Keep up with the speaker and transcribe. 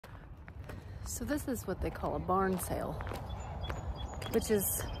So this is what they call a barn sale, which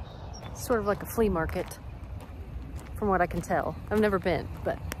is sort of like a flea market, from what I can tell. I've never been,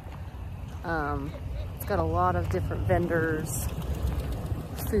 but it's got a lot of different vendors,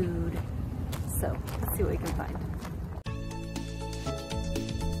 food. So let's see what we can find.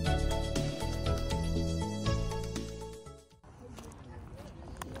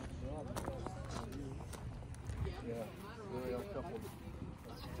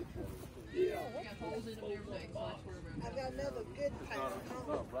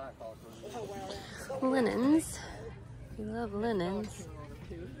 Linens. We love linens.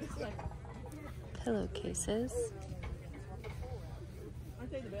 Pillowcases.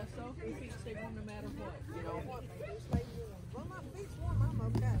 Aren't they the best though? Your feet stay warm no matter what, you know? Well, my feet's warm, I'm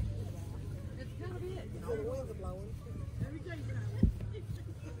okay. That's kind of it, you know? So the winds are blowing.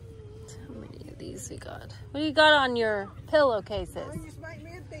 How many of these we got? What do you got on your pillowcases? Oh, you just make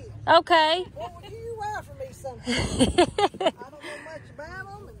me a deal. Okay. What would you wear for me sometime? I don't know much about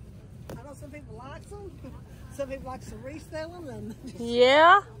them. And I know some people like them. Some people like to resell them. And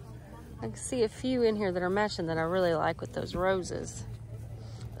Yeah. I can see a few in here that are matching that I really like with those roses.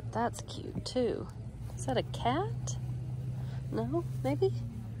 But that's cute too. Is that a cat? No? Maybe?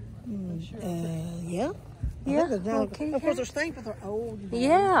 yeah. Yeah. Okay. Of course, they're stained, but they're old.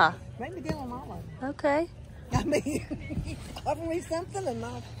 Yeah. Make me deal on all of them. Okay. I mean, offer me something and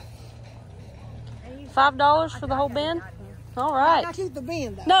I'll... $5 for the whole bin? All right. I keep the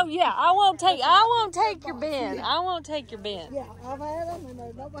bin though. No, yeah, I won't take your bin. I won't take your bin. Yeah, I've had them and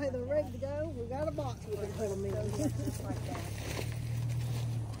there's nobody that's ready to go. We got a box we can put them in.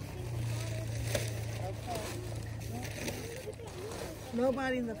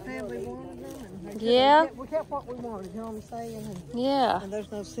 Nobody in the family wanted them. And Yeah. we kept what we wanted, you know what I'm saying? And, Yeah. and there's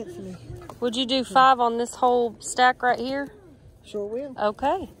no sense in me. Would you do 5 on this whole stack right here? Sure will.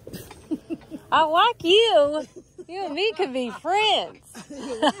 Okay. I like you. You and me could be friends.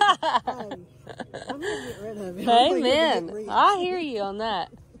 I'm going to get rid of it. Amen. I hear you on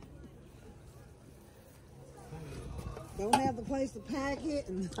that. Don't have the place to pack it.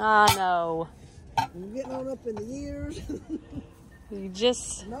 And I know. we're getting on up in the years. You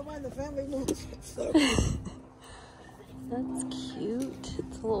just... Nobody in the family wants it. So. That's cute.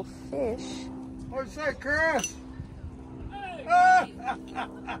 It's a little fish. What'd you say, Chris?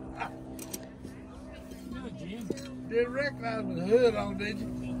 Didn't recognize the hood on, did you?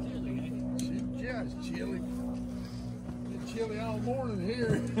 She's just chilly. Been chilly all morning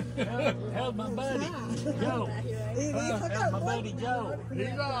here. How's my buddy? Joe. How's my buddy Joe?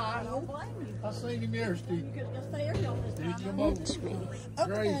 He's all right. I seen him yesterday. Did you Pinch me.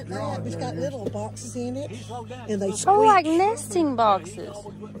 Gray's drawing. It's got little boxes in it. And they squeak. Oh, like nesting boxes.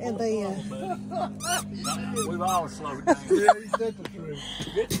 And they, We've all slowed down. Yeah, he said the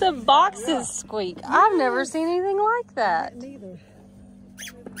truth. The boxes squeak. I've never seen anything like that. neither.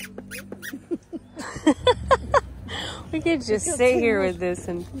 We could just sit here with this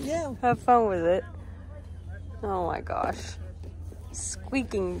and Yeah. have fun with it. Oh my gosh.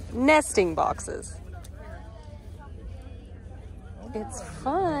 Squeaking nesting boxes. It's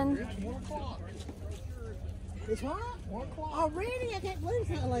fun. It's what? Already? I can't believe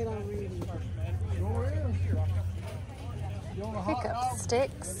it's not late already. Sure is. You want a hot Pick up dog?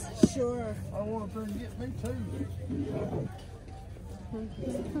 sticks. Sure. I want to get me too.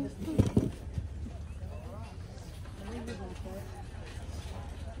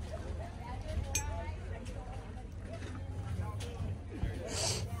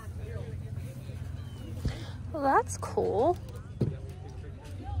 Well, that's cool.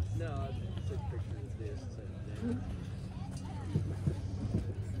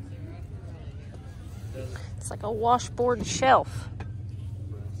 It's like a washboard shelf.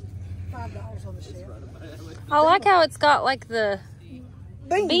 $5 on the shelf. I like how it's got like the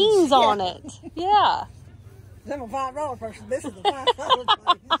beans on it. Yeah. I'm a $5 person. This is a $5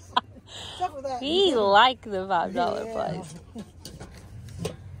 place. Except for that. He like the $5 Yeah. place.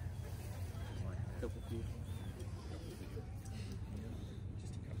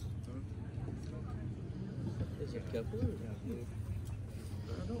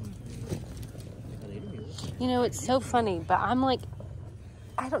 You know, it's so funny, but I'm like,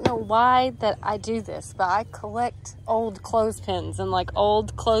 I don't know why that I do this, but I collect old clothespins and like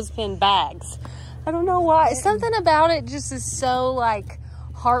old clothespin bags. I don't know why. Something about it just is so like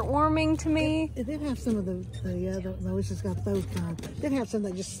heartwarming to me. It did have some of the other, no, it's just got those kind. It did have some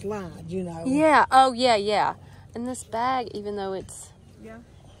that just slide, you know. Yeah. Oh, yeah, yeah. And this bag, even though it's,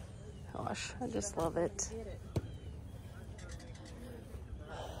 gosh, I just love it.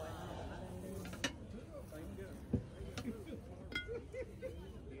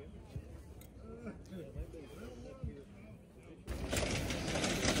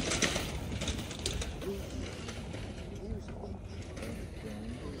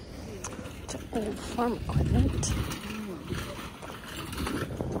 Old farm equipment.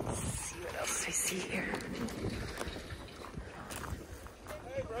 Let's see what else we see here.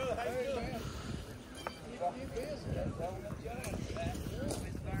 Hey, brother, how you doing?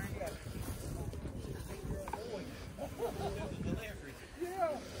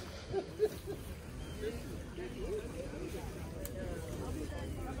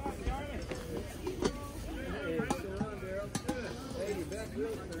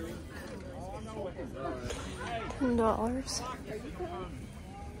 $10.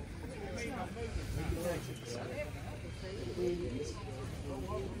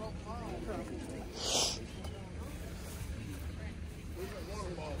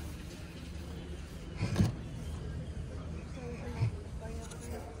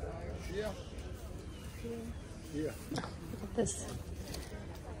 Yeah. Look at this.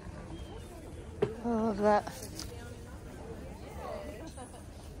 I love that.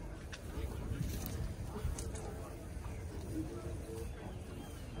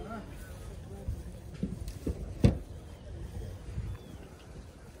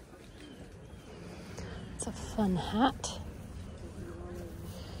 It's a fun hat.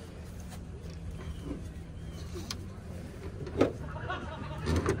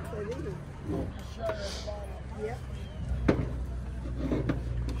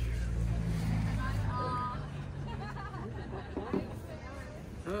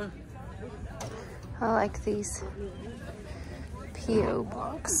 I like these P.O.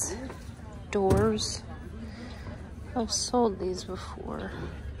 box doors. I've sold these before.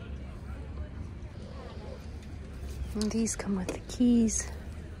 And these come with the keys.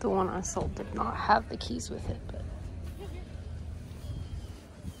 The one I sold did not have the keys with it, but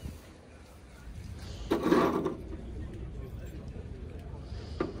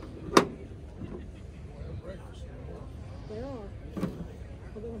They are.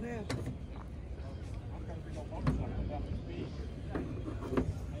 They don't have.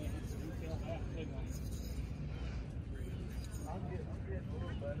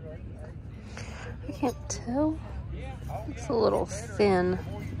 I can't tell. It's a little thin,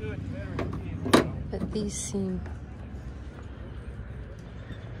 but these seem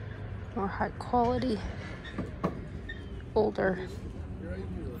more high quality, older.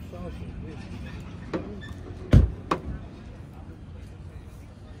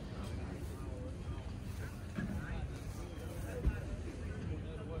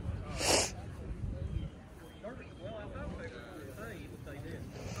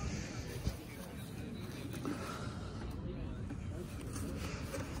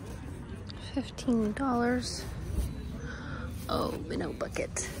 $15. Oh, minnow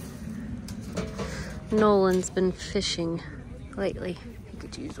bucket. Nolan's been fishing lately. He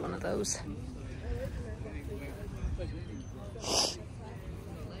could use one of those.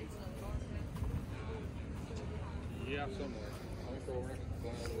 Yeah, somewhere.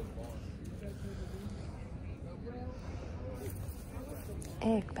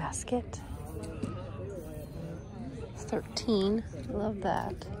 Egg basket. 13. Love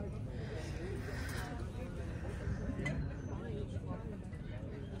that.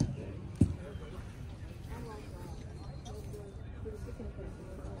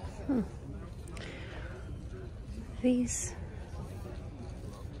 These,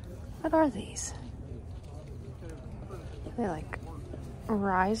 what are these? Are they like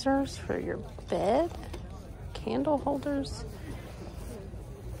risers for your bed? Candle holders?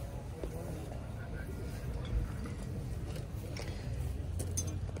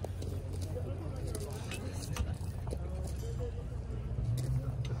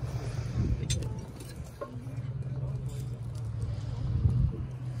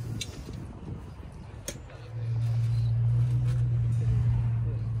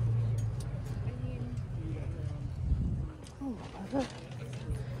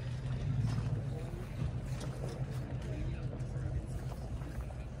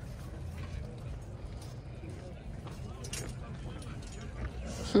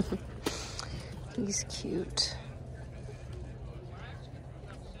 He's cute.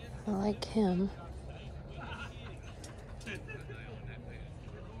 I like him.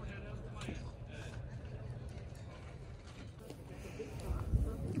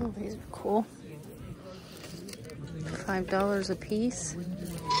 Oh, these are cool. $5 a piece.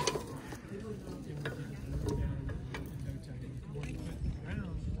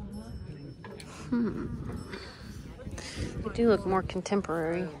 They do look more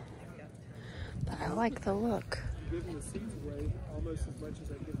contemporary, but I like the look.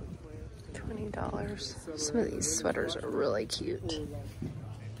 $20. Some of these sweaters are really cute.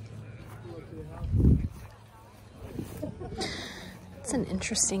 It's an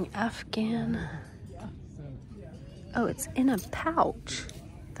interesting Afghan. Oh, it's in a pouch.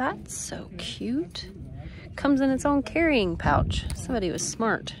 That's so cute. Comes in its own carrying pouch. Somebody was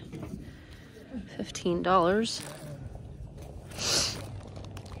smart. $15.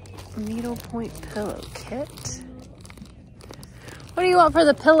 Needlepoint pillow kit. What do you want for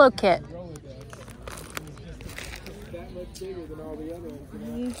the pillow kit? Let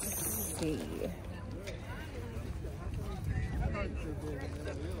me see.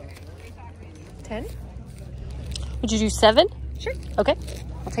 $10? Would you do 7? Sure. Okay,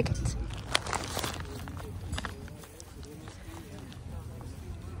 I'll take it.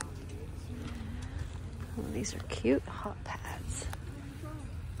 Oh, these are cute hot pads.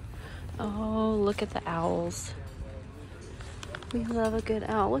 Oh, look at the owls. We love a good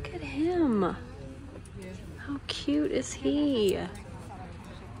owl. Look at him. How cute is he?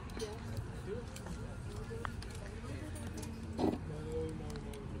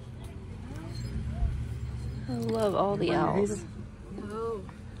 I love all the owls. No.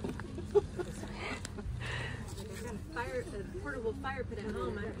 I got a portable fire pit at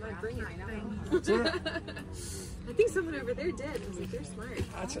home. I might bring it. I think someone over there did. I was like, they're smart.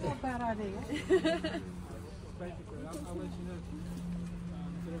 That's not a bad idea.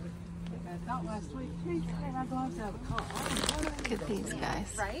 I thought last week, geez, my gloves out of the car. Look at these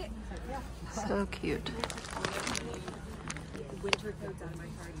guys. Right? So cute. Winter coats out of my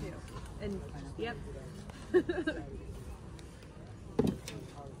car too. And yep. Is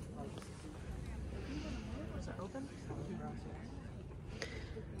it open?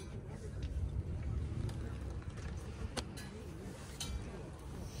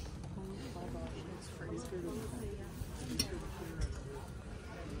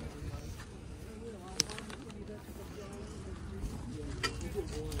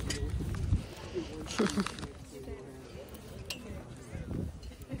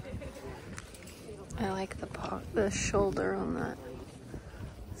 I like the shoulder on that.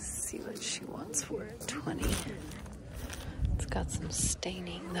 Let's see what she wants for it. 20. It's got some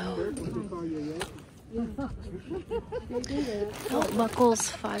staining though. Belt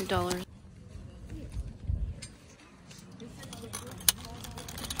buckles, $5.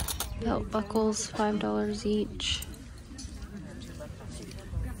 Belt buckles, $5 each.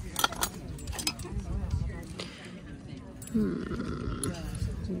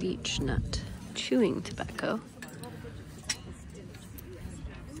 Beech nut chewing tobacco.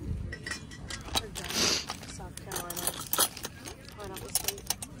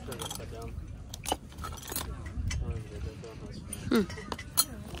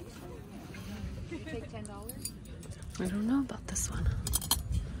 I don't know about this one.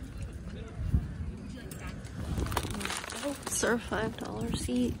 Belts are $5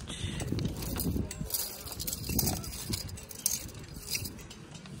 each.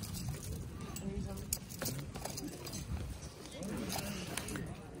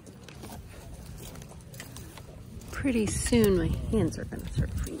 Pretty soon my hands are going to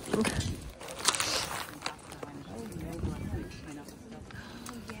start freezing.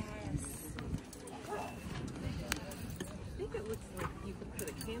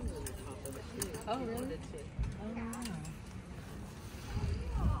 Oh, really?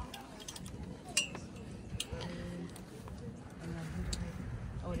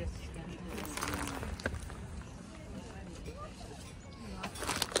 Oh, it is.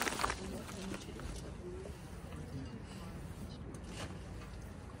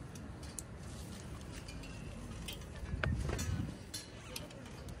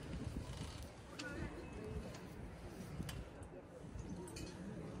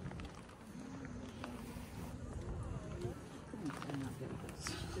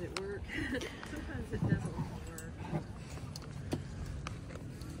 Did it work? Sometimes it doesn't work.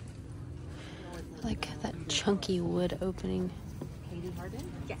 I like that chunky wood opening.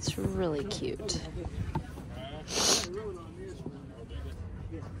 Yes. It's really cute.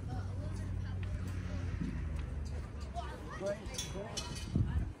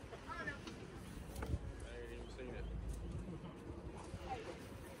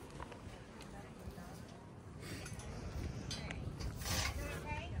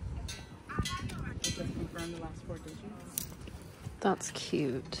 That's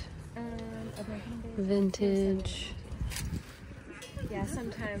cute. Vintage. Yeah,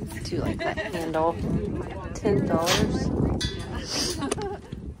 sometimes. I do like that handle. $10.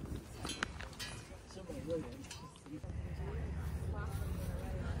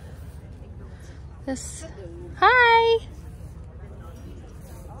 This. Hi!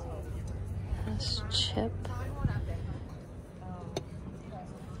 This chip.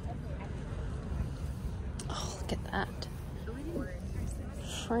 Oh, look at that.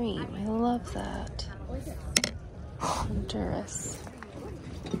 frame. I love that. Honduras.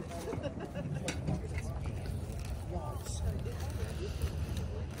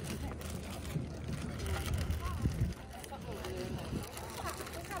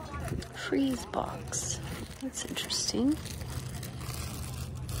 Freeze box. That's interesting.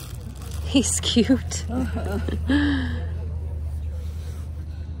 He's cute.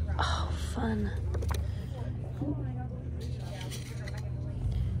 Oh, fun.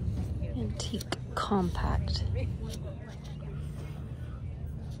 Antique compact.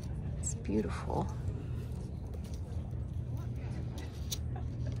 It's beautiful.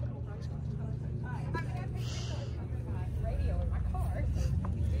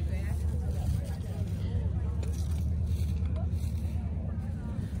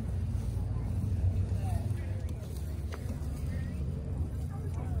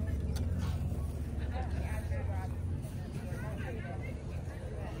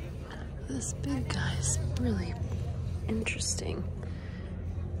 This big guy is really interesting.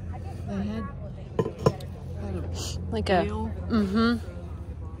 They had Like a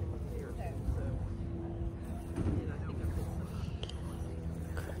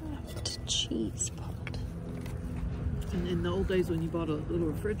Kraft cheese pot. And in the old days when you bought a little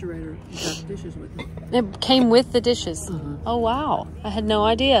refrigerator, you got dishes with it. It came with the dishes. Oh wow. I had no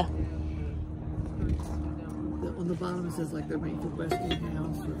idea. On the bottom it says like they're made for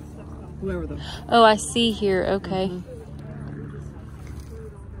Westinghouse or whoever the. Oh, I see here. Okay.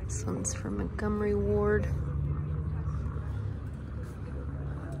 This one's from Montgomery Ward.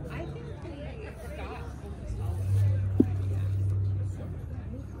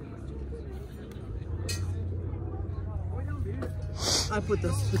 I put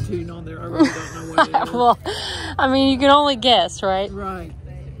the spittoon on there. I really don't know what it is. Well, I mean, you can only guess, right? Right.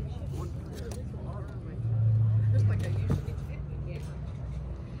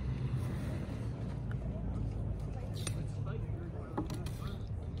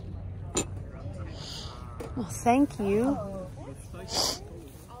 Well, thank you.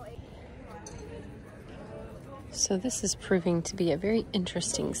 So this is proving to be a very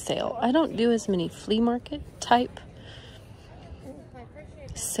interesting sale. I don't do as many flea market type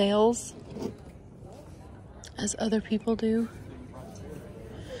sales as other people do.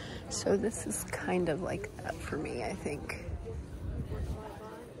 So this is kind of like that for me, I think.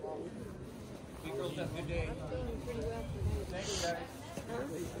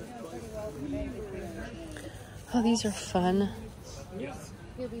 Oh, these are fun. I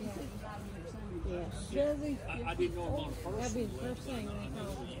didn't know about the first.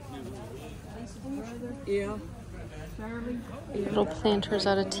 Yeah. Little planters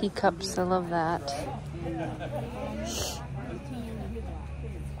out of teacups. I love that.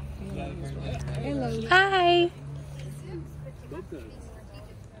 Hello. Hi.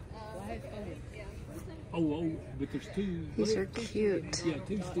 Oh, but there's two. These are cute. Yeah,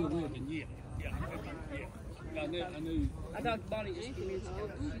 two still living. Yeah. I knew. I talked to Bonnie just a few minutes ago.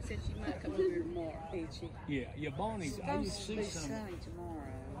 She said she might come over here tomorrow, did she? Yeah, Bonnie's. I used to see Be some. sunny tomorrow.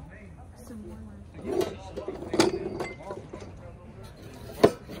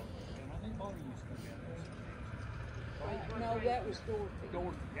 No, that was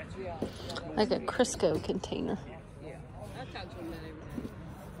Dorothy. Yeah. Like a Crisco container. Yeah. I talk to him about everything.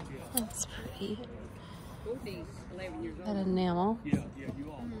 That's pretty. Dorothy's 11 years old. That enamel. Yeah,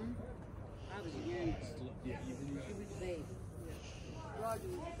 you are. I was young. Yeah, She was a baby. Roger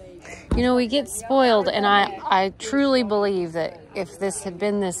was a baby. You know, we get spoiled, and I truly believe that if this had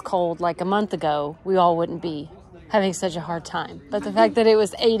been this cold like a month ago, we all wouldn't be having such a hard time. But the fact that it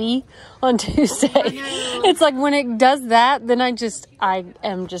was 80 on Tuesday, it's like when it does that, then I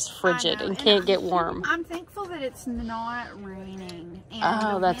am just frigid and can't get warm. I'm thankful that it's not raining. And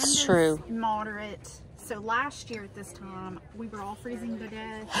Oh, the that's wind is true. Moderate. So last year at this time, we were all freezing to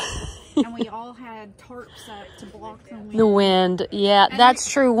death, and we all had tarps up to block the wind. The wind, yeah, And that's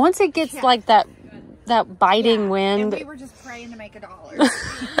true. Once it gets like that biting wind. And we were just praying to make $1.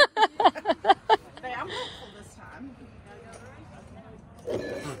 But I'm hopeful this time.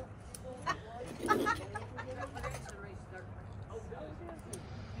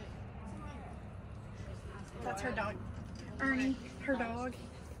 That's her dog. Ernie, her dog,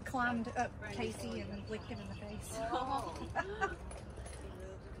 climbed up Casey and licked him in the face.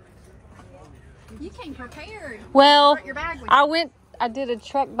 You came prepared. Well, Brought your bag with I did a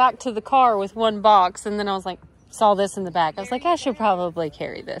trek back to the car with one box, and then I was like, saw this in the back. I was like, I should probably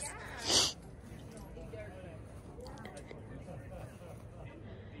carry this.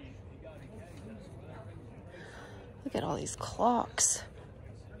 Look at all these clocks.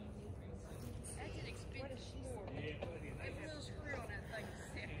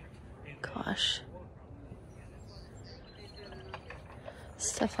 gosh.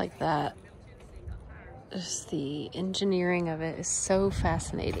 Stuff like that. Just the engineering of it is so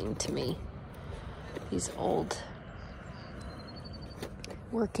fascinating to me. These old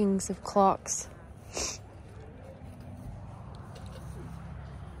workings of clocks.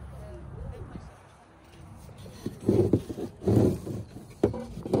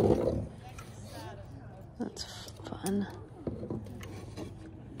 That's fun.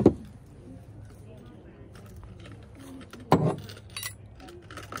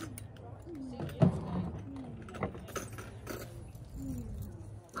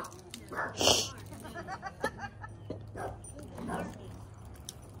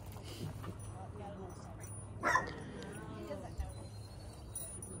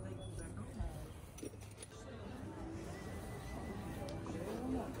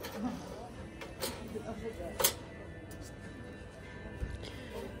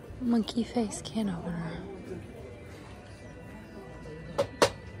 Monkey face can opener.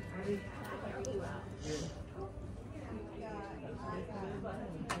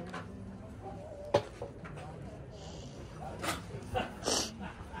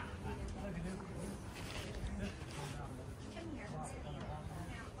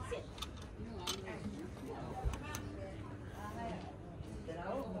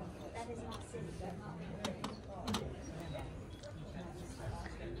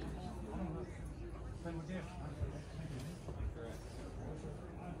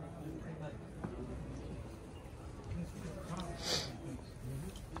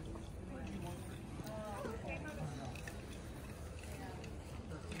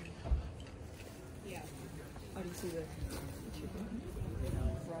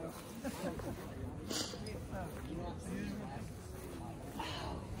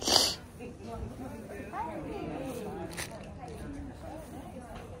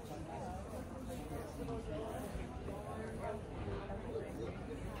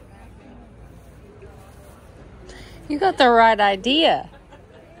 You got the right idea.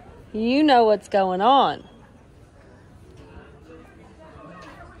 You know what's going on.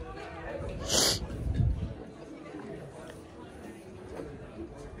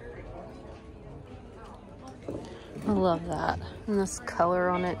 I love that. And this color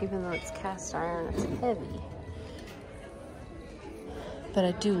on it, even though it's cast iron, it's heavy. But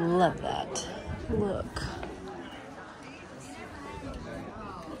I do love that. Look.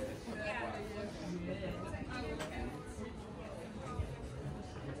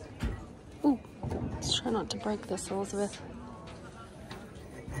 Ooh, let's try not to break this, Elizabeth.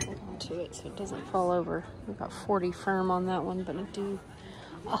 Hold on to it so it doesn't fall over. We've got 40 firm on that one, but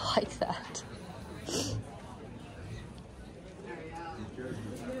I like that.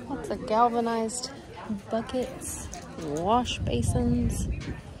 Lots of galvanized buckets, wash basins.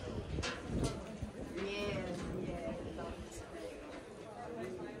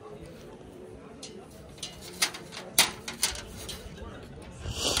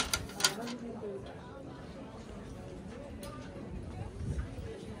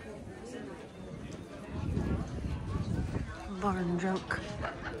 Barn junk.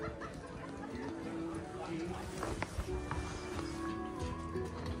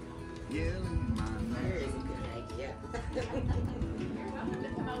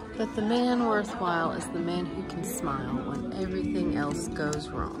 But the man worthwhile is the man who can smile when everything else goes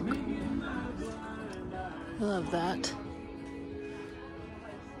wrong. I love that.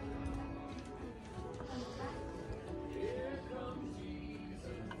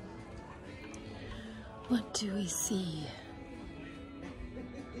 What do we see?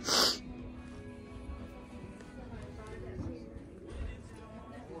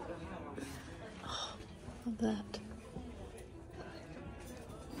 Oh, love that.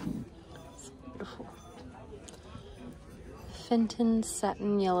 It's beautiful. Fenton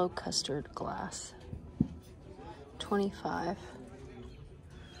satin yellow custard glass. 25.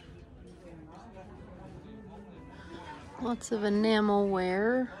 Lots of enamel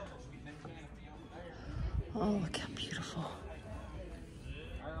wear. Oh, look how beautiful.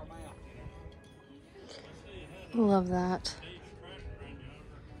 Love that.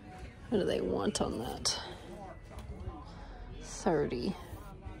 What do they want on that? 30.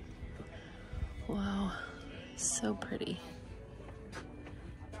 Wow, so pretty.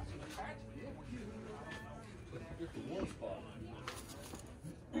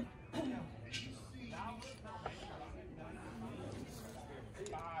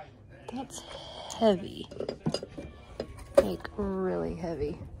 That's heavy. Like, really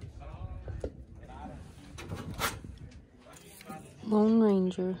heavy. Lone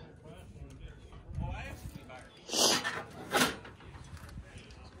Ranger.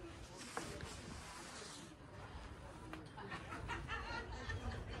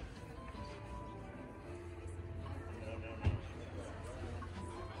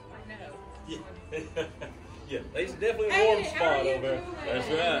 Yeah, there's definitely a warm spot over there. That's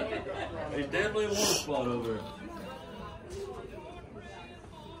right. There's definitely a warm spot over there.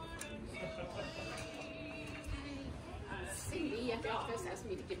 CD at the office asked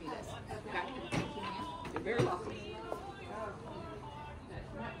me to give you this. Okay. You're very welcome. That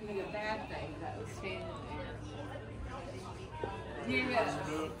might be a bad thing, though, standing there.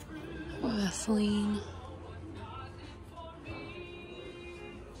 Yeah. Vaseline.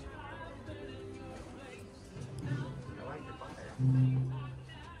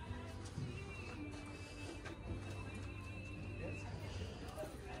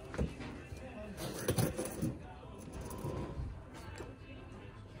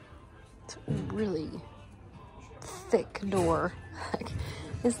 It's a really thick door.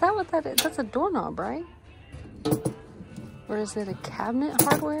 Is that what that is? That's a doorknob, right? Or is it a cabinet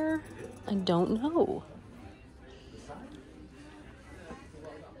hardware? I don't know.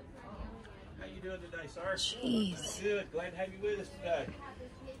 How you doing today, sir? Jeez. Good. Glad to have you with us today.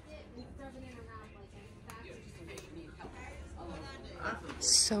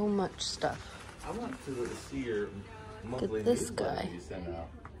 So much stuff. I want to see your monthly Look at this guy. you send out.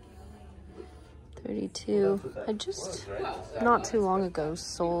 32. I just, not too long ago,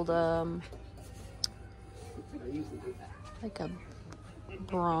 sold like a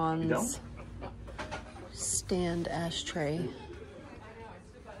bronze stand ashtray.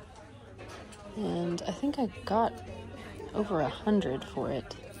 And I think I got over 100 for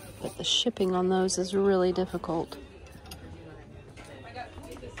it. But the shipping on those is really difficult.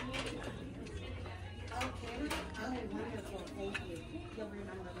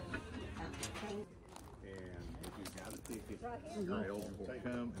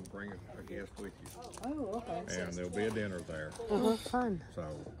 Come and bring a guest with you. Oh, okay. And there'll be a dinner there. Oh, fun. So,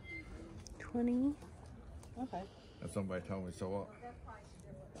 20. Okay. and somebody told me, so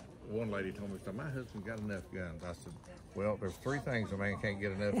one lady told me, so my husband got enough guns. I said, well, there's three things a man can't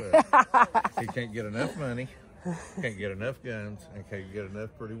get enough of. He can't get enough money, can't get enough guns, and can't get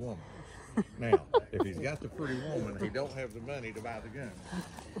enough pretty woman. Now, if he's got the pretty woman, he don't have the money to buy the gun.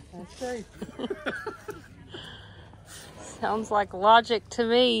 That's true. Sounds like logic to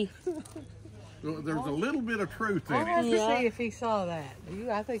me. Well, there's a little bit of truth in I'll have it. to Yeah. see if he saw that.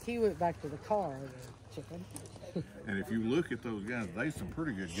 I think he went back to the car, the chicken. And if you look at those guns, there's some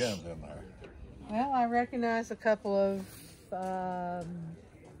pretty good guns in there. Well, I recognize a couple of The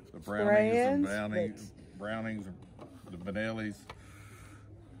Brownings brands, and Brownings, the Benellis.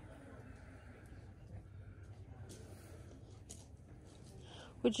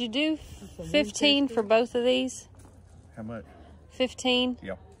 Would you do 15 for both of these? How much? 15?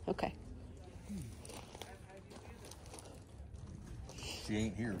 Yep. Okay. She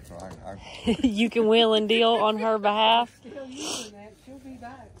ain't here, so I You can wheel and deal on her behalf. still using that. She'll be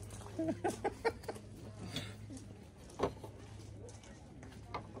back.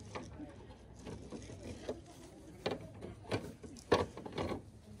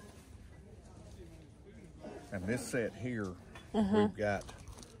 And this set here, we've got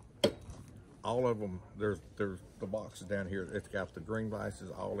all of them. There's the boxes down here. It's got the green glasses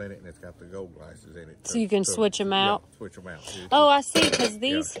all in it, and it's got the gold glasses in it. So you can switch them out? Yeah, switch them out. Oh, I see, because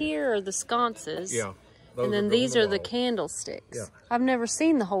these here are the sconces. Yeah. And then these are the candlesticks. Yeah. I've never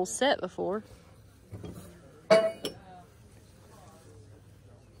seen the whole set before. And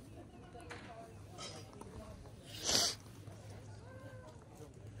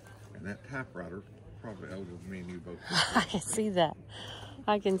that typewriter, probably older than me and you both. I can see that.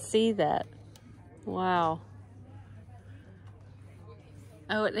 I can see that. Wow.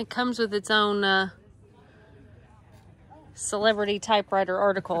 Oh, and it comes with its own celebrity typewriter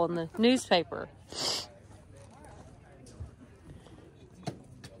article in the newspaper. Let's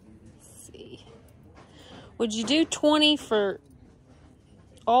see. Would you do 20 for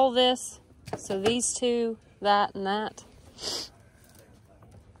all this? So these two, that, and that.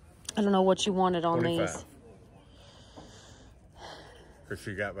 I don't know what you wanted on 25. these. Because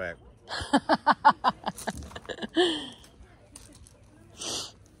she got back.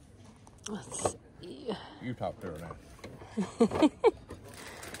 Let's see. You talk to her now.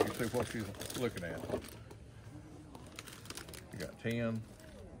 You see what she's looking at. You got 10,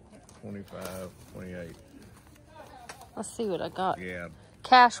 25, 28. Let's see what I got. Yeah.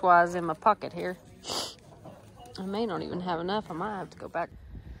 Cash-wise in my pocket here. I may not even have enough. I might have to go back.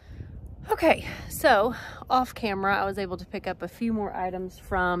 Okay, so off camera, I was able to pick up a few more items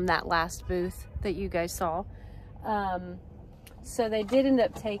from that last booth that you guys saw. So they did end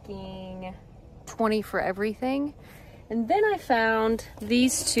up taking 20 for everything. And then I found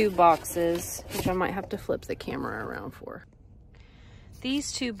these two boxes, which I might have to flip the camera around for.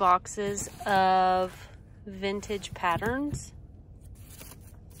 these 2 boxes of vintage patterns.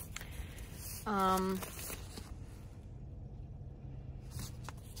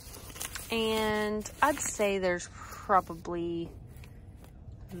 And I'd say there's probably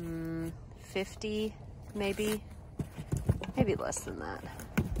 50, maybe less than that,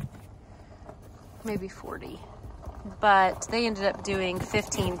 maybe 40, but they ended up doing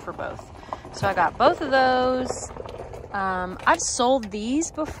 15 for both. So I got both of those. I've sold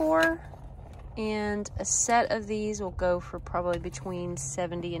these before, and a set of these will go for probably between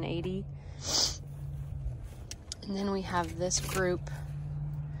 70 and 80. And then we have this group.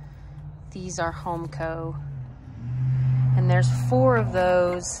 These are Homeco, and there's 4 of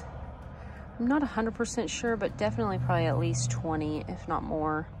those. I'm not 100% sure, but definitely probably at least 20, if not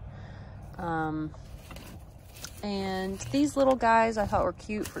more. And these little guys I thought were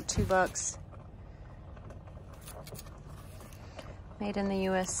cute for $2. Made in the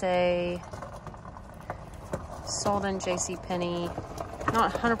USA. Sold in JCPenney.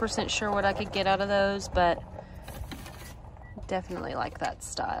 Not 100% sure what I could get out of those, but definitely like that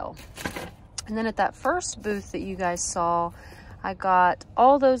style. And then at that first booth that you guys saw, I got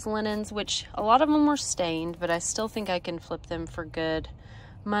all those linens, which a lot of them were stained, but I still think I can flip them for good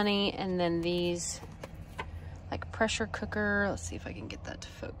money. And then these, like pressure cooker, let's see if I can get that to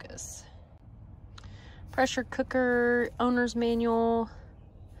focus. Pressure cooker, owner's manual,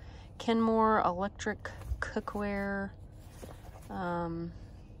 Kenmore electric cookware.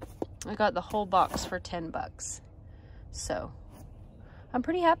 I got the whole box for $10. So I'm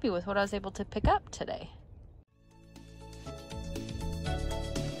pretty happy with what I was able to pick up today.